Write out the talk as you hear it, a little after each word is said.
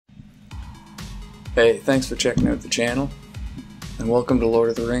Hey, thanks for checking out the channel, and welcome to Lord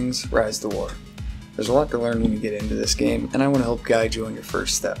of the Rings: Rise to War. There's a lot to learn when you get into this game, and I want to help guide you on your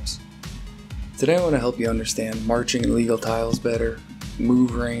first steps. Today I want to help you understand marching and legal tiles better,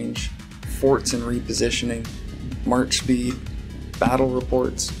 move range, forts and repositioning, march speed, battle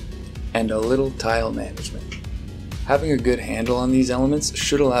reports, and a little tile management. Having a good handle on these elements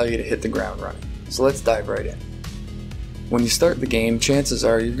should allow you to hit the ground running, so let's dive right in. When you start the game, chances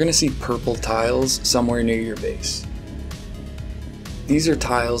are you're going to see purple tiles somewhere near your base. These are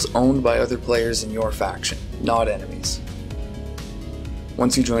tiles owned by other players in your faction, not enemies.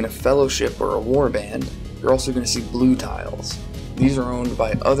 Once you join a fellowship or a warband, you're also going to see blue tiles. These are owned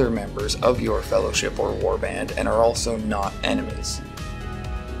by other members of your fellowship or warband and are also not enemies.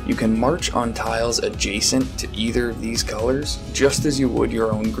 You can march on tiles adjacent to either of these colors, just as you would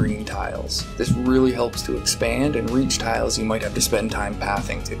your own green tiles. This really helps to expand and reach tiles you might have to spend time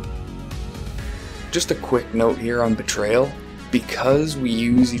pathing to. Just a quick note here on betrayal. Because we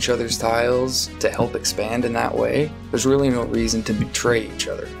use each other's tiles to help expand in that way, there's really no reason to betray each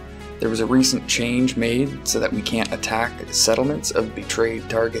other. There was a recent change made so that we can't attack settlements of betrayed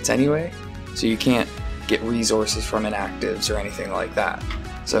targets anyway, so you can't get resources from inactives or anything like that.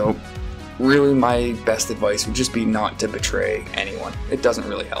 So really my best advice would just be not to betray anyone. It doesn't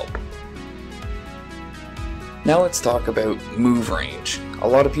really help. Now let's talk about move range. A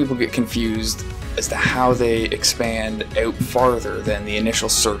lot of people get confused as to how they expand out farther than the initial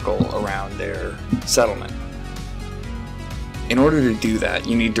circle around their settlement. In order to do that,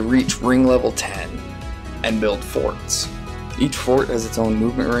 you need to reach ring level 10 and build forts. Each fort has its own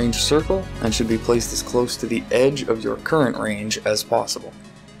movement range circle and should be placed as close to the edge of your current range as possible.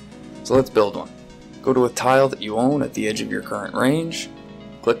 So let's build one. Go to a tile that you own at the edge of your current range,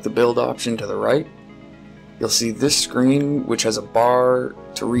 click the build option to the right. You'll see this screen which has a bar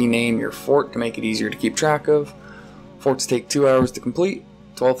to rename your fort to make it easier to keep track of. Forts take 2 hours to complete,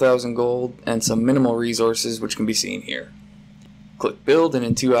 12,000 gold, and some minimal resources which can be seen here. Click build and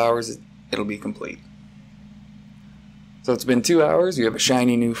in 2 hours it'll be complete. So it's been 2 hours, you have a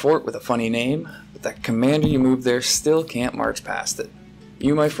shiny new fort with a funny name, but that commander you moved there still can't march past it.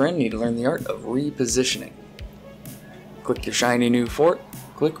 You, my friend, need to learn the art of repositioning. Click your shiny new fort,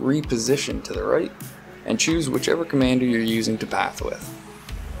 click reposition to the right, and choose whichever commander you're using to path with.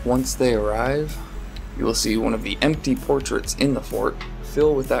 Once they arrive, you will see one of the empty portraits in the fort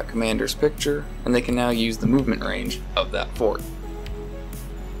fill with that commander's picture, and they can now use the movement range of that fort.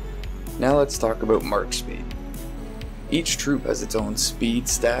 Now let's talk about march speed. Each troop has its own speed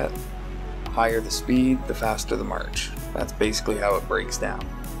stat. Higher the speed, the faster the march. That's basically how it breaks down.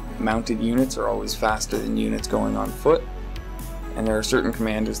 Mounted units are always faster than units going on foot, and there are certain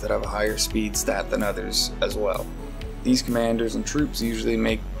commanders that have a higher speed stat than others as well. These commanders and troops usually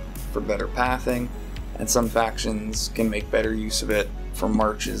make for better pathing, and some factions can make better use of it for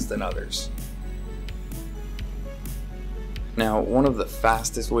marches than others. Now, one of the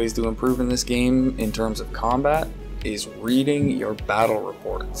fastest ways to improve in this game in terms of combat is reading your battle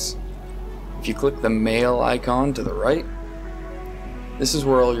reports. If you click the mail icon to the right, this is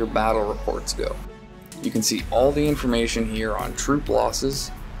where all your battle reports go. You can see all the information here on troop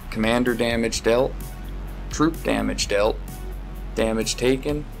losses, commander damage dealt, troop damage dealt, damage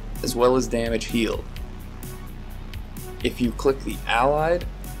taken, as well as damage healed. If you click the Allied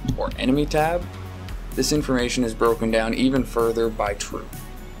or Enemy tab, this information is broken down even further by troop.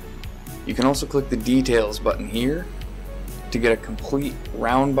 You can also click the Details button here to get a complete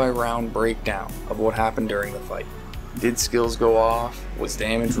round-by-round breakdown of what happened during the fight. Did skills go off? Was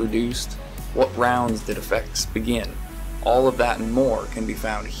damage reduced? What rounds did effects begin? All of that and more can be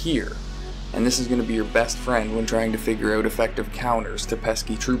found here, and this is going to be your best friend when trying to figure out effective counters to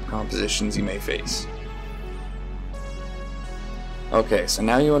pesky troop compositions you may face. Okay, so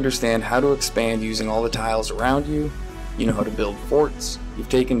now you understand how to expand using all the tiles around you, you know how to build forts, you've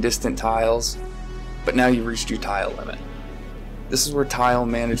taken distant tiles, but now you've reached your tile limit. This is where tile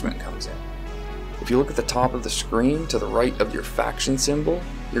management comes in. If you look at the top of the screen to the right of your faction symbol,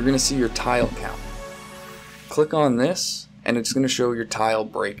 you're going to see your tile count. Click on this and it's going to show your tile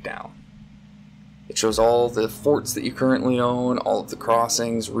breakdown. It shows all the forts that you currently own, all of the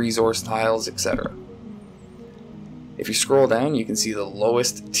crossings, resource tiles, etc. If you scroll down, you can see the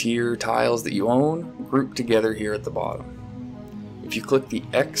lowest tier tiles that you own grouped together here at the bottom. If you click the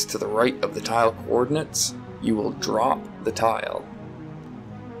X to the right of the tile coordinates, you will drop the tile.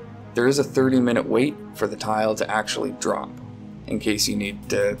 There is a 30-minute wait for the tile to actually drop, in case you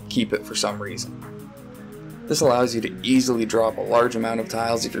need to keep it for some reason. This allows you to easily drop a large amount of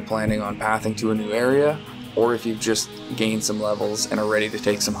tiles if you're planning on pathing to a new area, or if you've just gained some levels and are ready to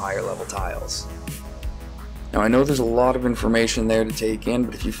take some higher level tiles. Now I know there's a lot of information there to take in,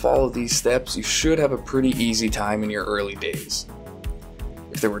 but if you follow these steps, you should have a pretty easy time in your early days.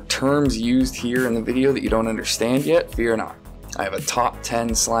 If there were terms used here in the video that you don't understand yet, fear not. I have a top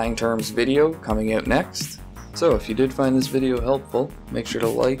 10 slang terms video coming out next. So if you did find this video helpful, make sure to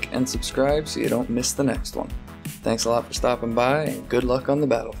like and subscribe so you don't miss the next one. Thanks a lot for stopping by, and good luck on the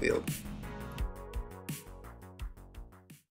battlefield.